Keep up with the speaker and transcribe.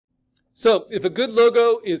So if a good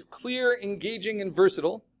logo is clear, engaging, and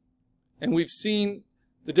versatile, and we've seen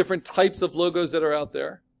the different types of logos that are out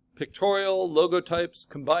there, pictorial, logo types,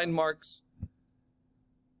 combined marks,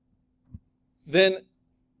 then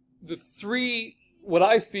the three, what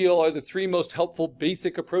I feel are the three most helpful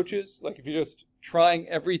basic approaches, like if you're just trying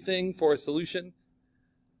everything for a solution.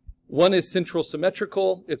 One is central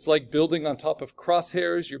symmetrical. It's like building on top of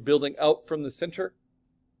crosshairs. You're building out from the center.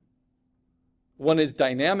 One is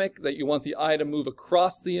dynamic, that you want the eye to move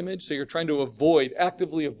across the image, so you're trying to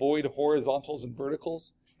actively avoid horizontals and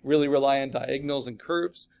verticals, really rely on diagonals and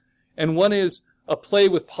curves. And one is a play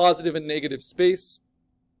with positive and negative space.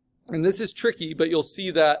 And this is tricky, but you'll see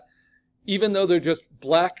that even though they're just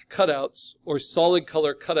black cutouts or solid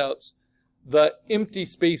color cutouts, the empty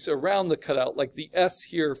space around the cutout, like the S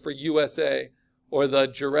here for USA, or the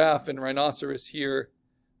giraffe and rhinoceros here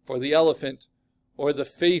for the elephant, or the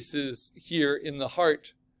faces here in the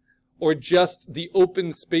heart, or just the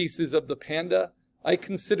open spaces of the panda, I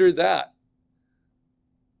consider that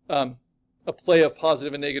a play of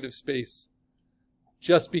positive and negative space,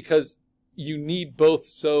 just because you need both,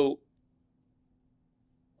 so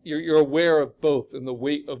you're aware of both and the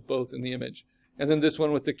weight of both in the image. And then this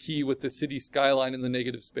one with the key with the city skyline in the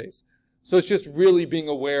negative space. So it's just really being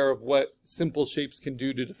aware of what simple shapes can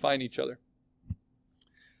do to define each other.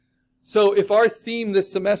 So if our theme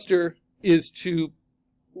this semester is to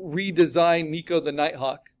redesign Nico the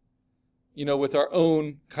Nighthawk, you know, with our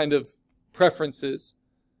own kind of preferences,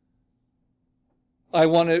 I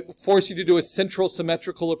want to force you to do a central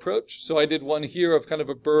symmetrical approach. So I did one here of kind of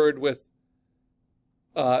a bird with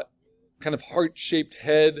kind of heart-shaped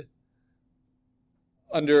head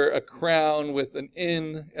under a crown with an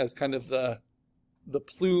N as kind of the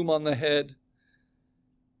plume on the head.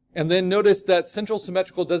 And then notice that central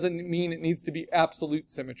symmetrical doesn't mean it needs to be absolute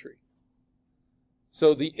symmetry.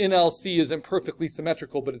 So the NLC isn't perfectly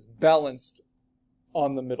symmetrical, but it's balanced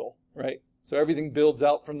on the middle, right? So everything builds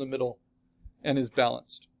out from the middle and is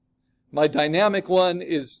balanced. My dynamic one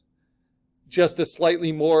is just a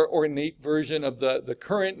slightly more ornate version of the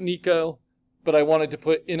current Nico, but I wanted to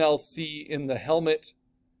put NLC in the helmet.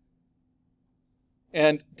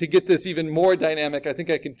 And to get this even more dynamic, I think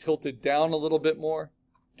I can tilt it down a little bit more.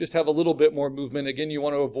 Just have a little bit more movement. Again, you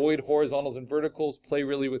want to avoid horizontals and verticals, play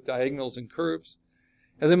really with diagonals and curves.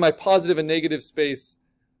 And then my positive and negative space,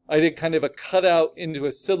 I did kind of a cutout into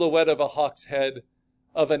a silhouette of a hawk's head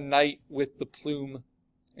of a knight with the plume,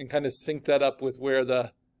 and kind of sync that up with where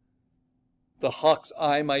the hawk's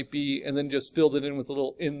eye might be, and then just filled it in with a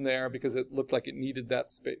little in there because it looked like it needed that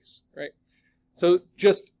space, right? So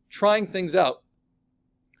just trying things out.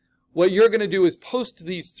 What you're going to do is post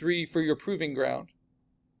these three for your proving ground.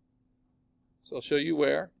 So I'll show you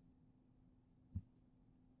where.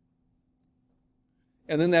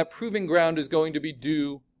 And then that proving ground is going to be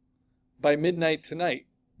due by midnight tonight.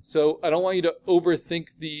 So I don't want you to overthink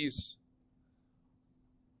these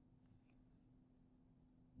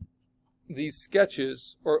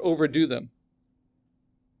sketches or overdo them,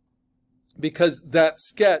 because that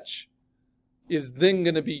sketch is then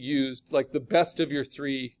going to be used, like the best of your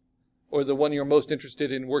three, or the one you're most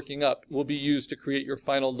interested in working up, will be used to create your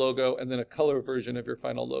final logo and then a color version of your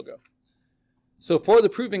final logo. So for the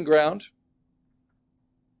proving ground,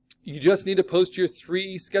 you just need to post your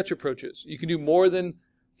three sketch approaches. You can do more than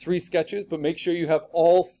 3 sketches, but make sure you have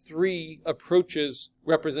all 3 approaches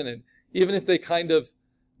represented, even if they kind of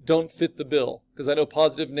don't fit the bill, because I know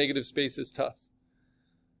positive, negative space is tough.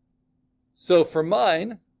 So for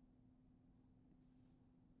mine,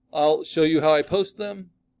 I'll show you how I post them.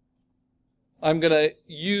 I'm going to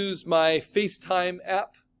use my FaceTime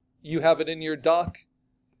app. You have it in your dock.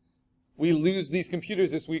 We lose these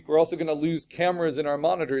computers this week. We're also going to lose cameras in our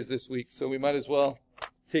monitors this week, so we might as well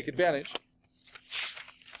take advantage.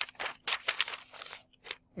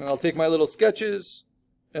 And I'll take my little sketches,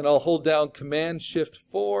 and I'll hold down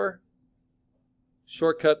Command-Shift-4,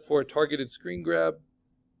 shortcut for a targeted screen grab.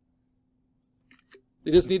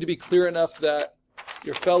 They just need to be clear enough that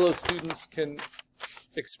your fellow students can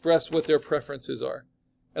express what their preferences are.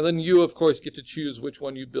 And then you, of course, get to choose which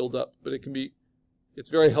one you build up, but it's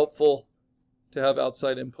very helpful to have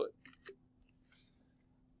outside input.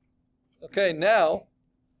 Okay, now,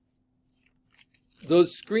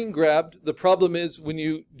 those screen grabbed, the problem is when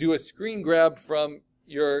you do a screen grab from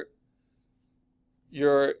your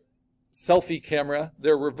selfie camera,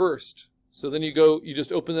 they're reversed. So then you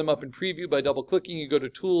just open them up in preview by double clicking, you go to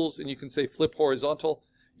tools, and you can say flip horizontal.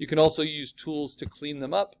 You can also use tools to clean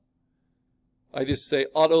them up. I just say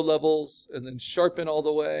auto levels and then sharpen all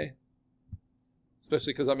the way,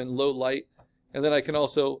 especially because I'm in low light. And then I can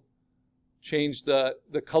also change the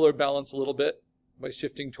color balance a little bit by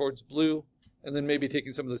shifting towards blue, and then maybe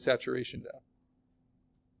taking some of the saturation down.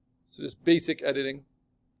 So just basic editing.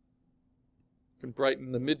 You can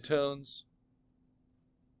brighten the midtones.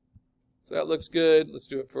 So that looks good. Let's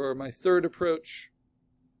do it for my third approach.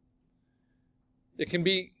 It can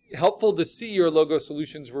be helpful to see your logo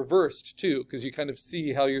solutions reversed too, because you kind of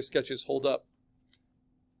see how your sketches hold up.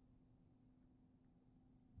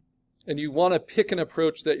 And you want to pick an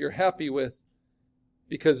approach that you're happy with,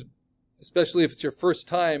 because especially if it's your first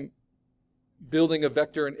time building a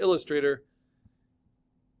vector in Illustrator,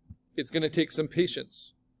 it's going to take some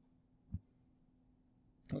patience.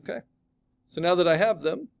 Okay, so now that I have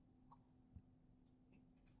them,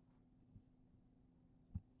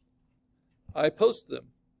 I post them.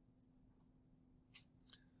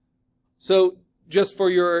 So just for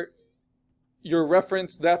your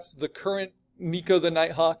reference, that's the current Nico the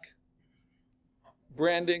Nighthawk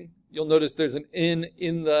branding. You'll notice there's an N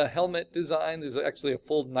in the helmet design. There's actually a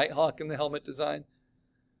full Nighthawk in the helmet design.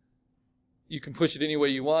 You can push it any way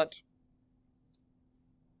you want.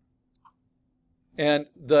 And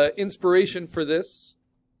the inspiration for this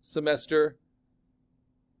semester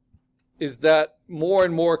is that more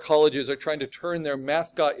and more colleges are trying to turn their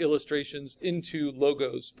mascot illustrations into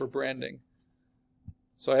logos for branding.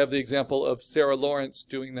 So I have the example of Sarah Lawrence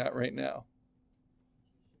doing that right now.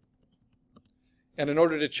 And in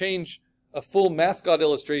order to change a full mascot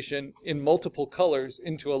illustration in multiple colors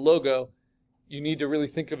into a logo, you need to really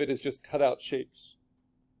think of it as just cutout shapes.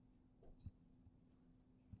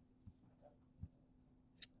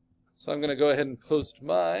 So I'm going to go ahead and post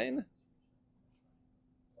mine.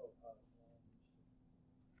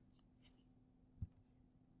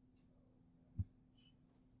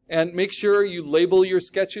 And make sure you label your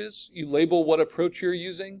sketches. You label what approach you're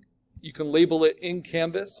using. You can label it in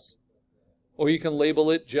Canvas, or you can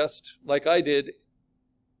label it just like I did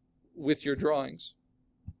with your drawings.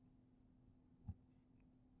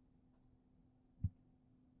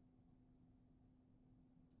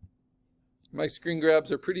 My screen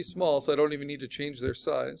grabs are pretty small, so I don't even need to change their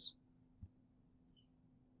size.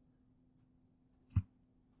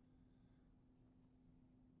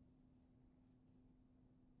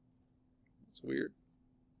 It's weird.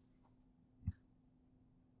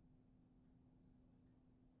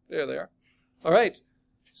 There they are. All right.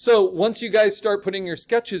 So once you guys start putting your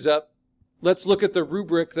sketches up, let's look at the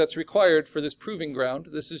rubric that's required for this proving ground.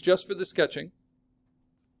 This is just for the sketching.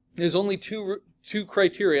 There's only two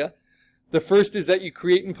criteria. The first is that you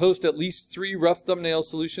create and post at least 3 rough thumbnail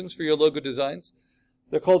solutions for your logo designs.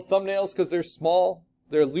 They're called thumbnails because they're small,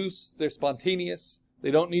 they're loose, they're spontaneous. They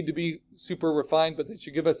don't need to be super refined, but they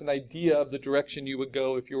should give us an idea of the direction you would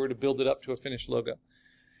go if you were to build it up to a finished logo.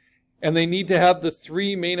 And they need to have the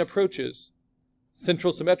 3 main approaches: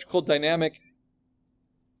 central, symmetrical, dynamic,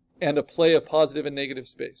 and a play of positive and negative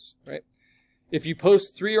space, right? If you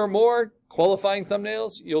post 3 or more qualifying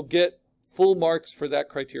thumbnails, you'll get full marks for that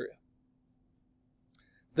criteria.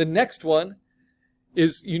 The next one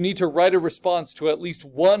is you need to write a response to at least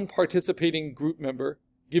one participating group member,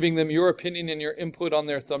 giving them your opinion and your input on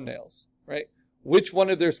their thumbnails, right? Which one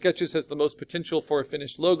of their sketches has the most potential for a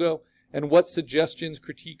finished logo, and what suggestions,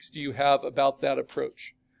 critiques do you have about that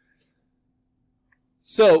approach?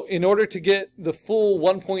 So in order to get the full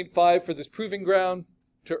 1.5 for this proving ground,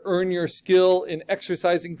 to earn your skill in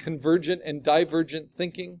exercising convergent and divergent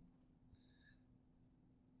thinking,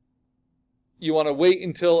 you want to wait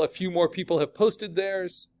until a few more people have posted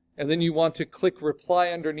theirs, and then you want to click reply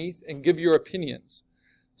underneath and give your opinions.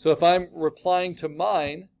 So if I'm replying to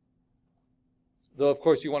mine, though of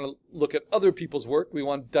course you want to look at other people's work, we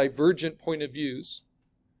want divergent point of views.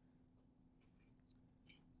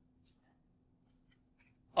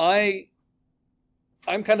 I'm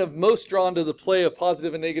kind of most drawn to the play of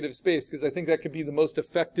positive and negative space because I think that could be the most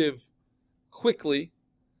effective quickly.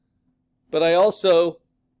 But I also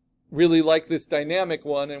really like this dynamic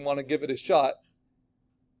one and want to give it a shot.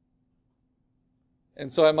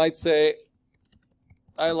 And so I might say,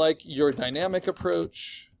 I like your dynamic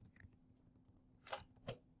approach.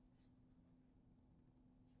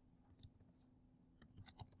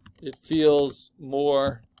 It feels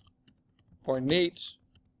more ornate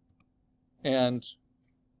and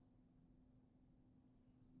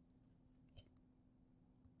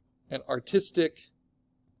artistic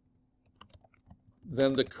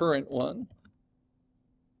than the current one.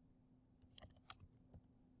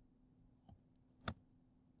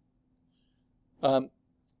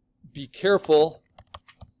 Be careful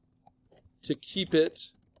to keep it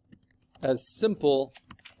as simple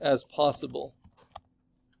as possible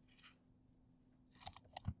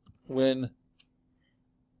when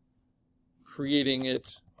creating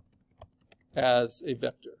it as a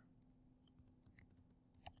vector.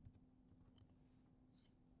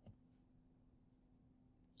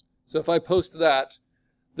 So if I post that,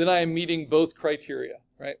 then I am meeting both criteria,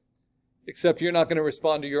 right? Except you're not going to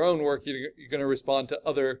respond to your own work, you're going to respond to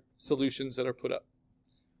other solutions that are put up.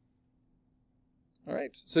 All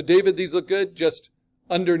right, so David, these look good. Just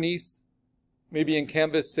underneath, maybe in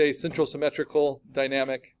Canvas, say central symmetrical,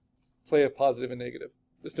 dynamic, play of positive and negative,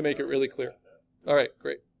 just to make it really clear. All right,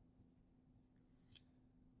 great.